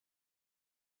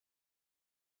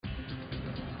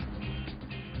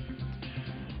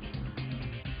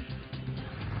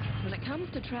comes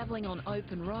to travelling on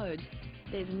open roads,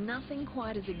 there's nothing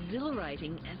quite as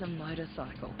exhilarating as a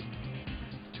motorcycle.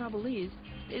 Trouble is,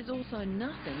 there's also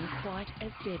nothing quite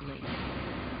as deadly.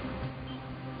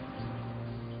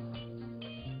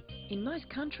 In most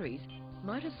countries,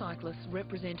 motorcyclists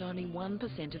represent only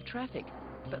 1% of traffic,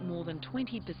 but more than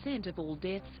 20% of all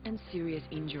deaths and serious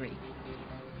injury.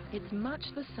 It's much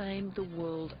the same the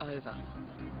world over.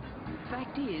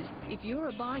 Fact is, if you're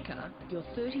a biker, you're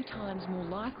 30 times more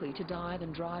likely to die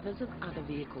than drivers of other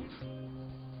vehicles.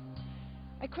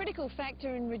 A critical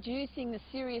factor in reducing the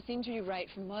serious injury rate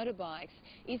from motorbikes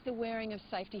is the wearing of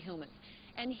safety helmets.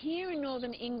 And here in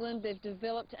northern England, they've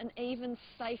developed an even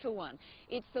safer one.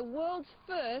 It's the world's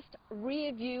first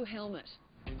REEVU helmet.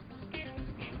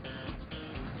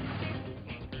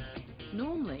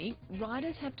 Normally,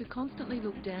 riders have to constantly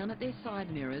look down at their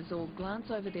side mirrors or glance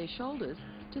over their shoulders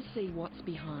to see what's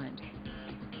behind.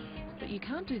 But you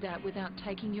can't do that without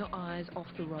taking your eyes off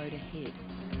the road ahead.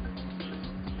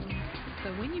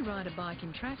 So when you ride a bike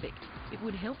in traffic, it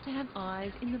would help to have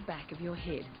eyes in the back of your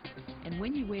head. And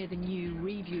when you wear the new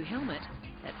REEVU helmet,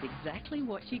 that's exactly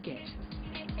what you get.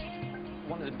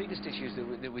 One of the biggest issues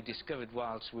that we discovered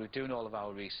whilst we were doing all of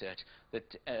our research,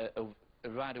 that a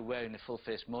rider wearing a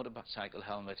full-face motorcycle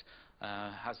helmet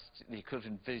has the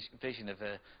equivalent vision of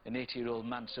an 80-year-old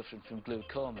man suffering from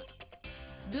glaucoma.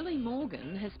 Billy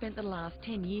Morgan has spent the last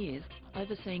 10 years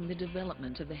overseeing the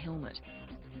development of the helmet.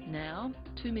 Now,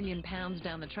 £2 million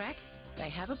down the track, they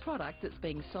have a product that's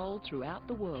being sold throughout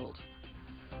the world.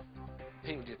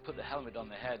 People just put the helmet on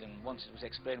their head, and once it was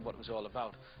explained what it was all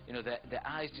about, you know, their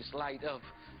eyes just light up,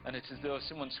 and it's as though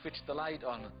someone switched the light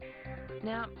on.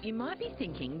 Now, you might be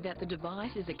thinking that the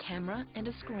device is a camera and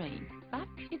a screen, but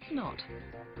it's not.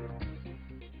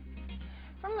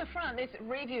 From the front, this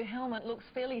REEVU helmet looks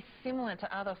fairly similar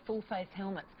to other full-face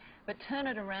helmets, but turn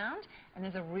it around and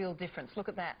there's a real difference. Look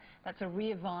at that. That's a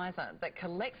rear visor that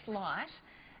collects light,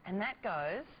 and that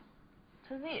goes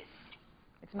to this.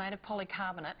 It's made of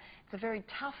polycarbonate. It's a very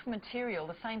tough material,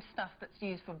 the same stuff that's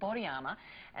used for body armour.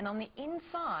 And on the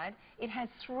inside, it has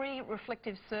 3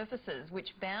 reflective surfaces which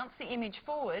bounce the image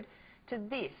forward to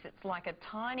this. It's like a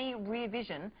tiny rear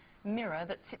vision mirror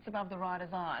that sits above the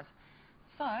rider's eyes.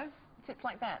 So, it sits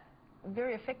like that.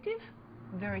 Very effective,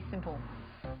 very simple.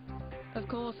 Of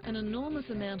course, an enormous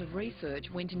amount of research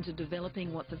went into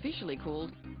developing what's officially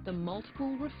called the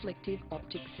multiple reflective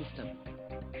optic system.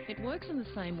 It works in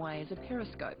the same way as a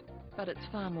periscope, but it's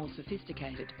far more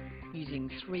sophisticated, using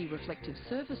 3 reflective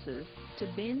surfaces to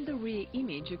bend the rear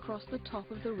image across the top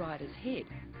of the rider's head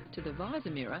to the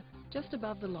visor mirror just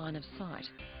above the line of sight.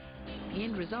 The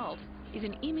end result is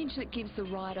an image that gives the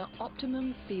rider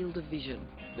optimum field of vision.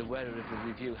 The wearer of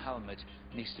the REEVU helmet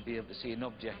needs to be able to see an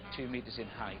object 2 metres in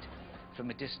height from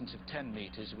a distance of 10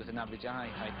 metres with an average eye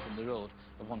height from the road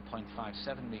of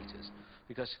 1.57 metres,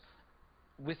 because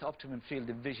with optimum field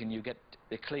of vision you get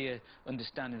a clear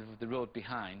understanding of the road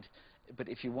behind, but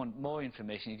if you want more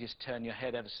information you just turn your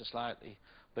head ever so slightly.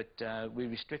 But we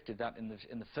restricted that in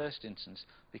the first instance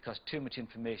because too much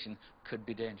information could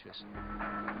be dangerous.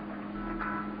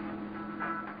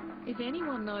 If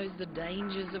anyone knows the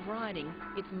dangers of riding,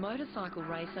 it's motorcycle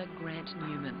racer Grant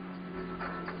Newman.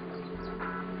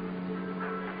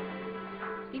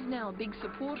 He's now a big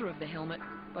supporter of the helmet,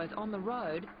 both on the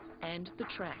road and the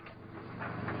track.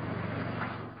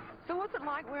 So what's it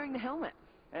like wearing the helmet?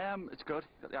 It's good.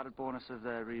 Got the added bonus of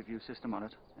the REEVU system on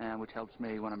it, which helps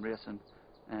me when I'm racing,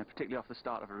 particularly off the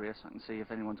start of a race. I can see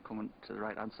if anyone's coming to the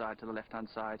right-hand side, to the left-hand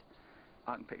side.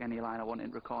 I can pick any line I want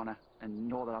into a corner and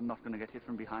know that I'm not going to get hit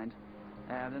from behind.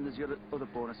 And then there's the other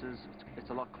bonuses. It's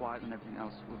a lot quieter than everything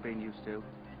else we've been used to.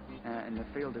 And the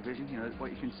field of vision, you know,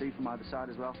 what you can see from either side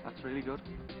as well, that's really good.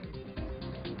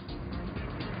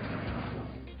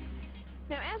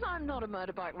 Now, as I'm not a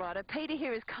motorbike rider, Peter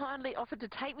here has kindly offered to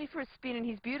take me for a spin in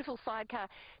his beautiful sidecar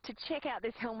to check out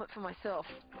this helmet for myself.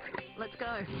 Let's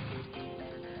go.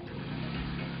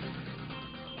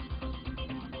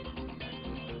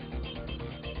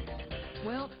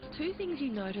 Well, 2 things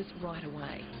you notice right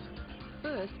away.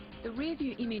 First, the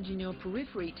REEVU image in your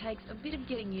periphery takes a bit of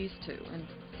getting used to, and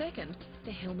second,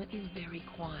 the helmet is very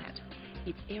quiet.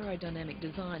 Its aerodynamic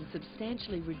design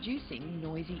substantially reducing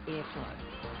noisy airflow.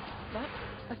 But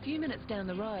a few minutes down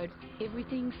the road,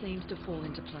 everything seems to fall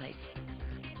into place.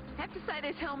 I have to say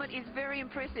this helmet is very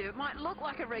impressive. It might look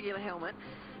like a regular helmet,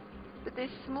 but this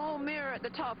small mirror at the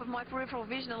top of my peripheral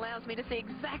vision allows me to see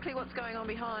exactly what's going on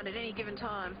behind at any given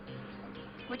time,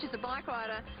 which as a bike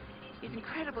rider is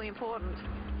incredibly important.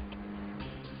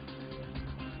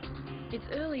 It's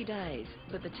early days,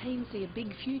 but the team see a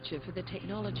big future for the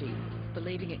technology,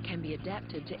 believing it can be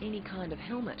adapted to any kind of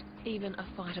helmet, even a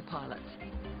fighter pilot's.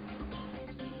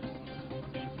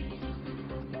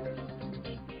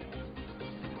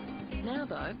 Now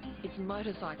though, it's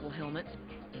motorcycle helmets,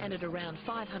 and at around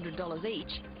 $500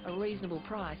 each, a reasonable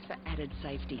price for added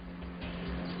safety.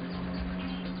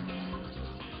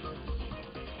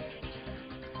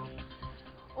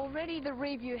 Already the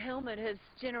REEVU helmet has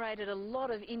generated a lot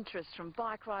of interest from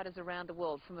bike riders around the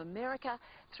world, from America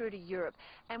through to Europe.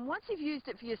 And once you've used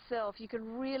it for yourself, you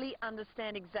can really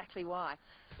understand exactly why.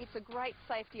 It's a great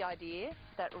safety idea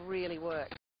that really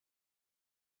works.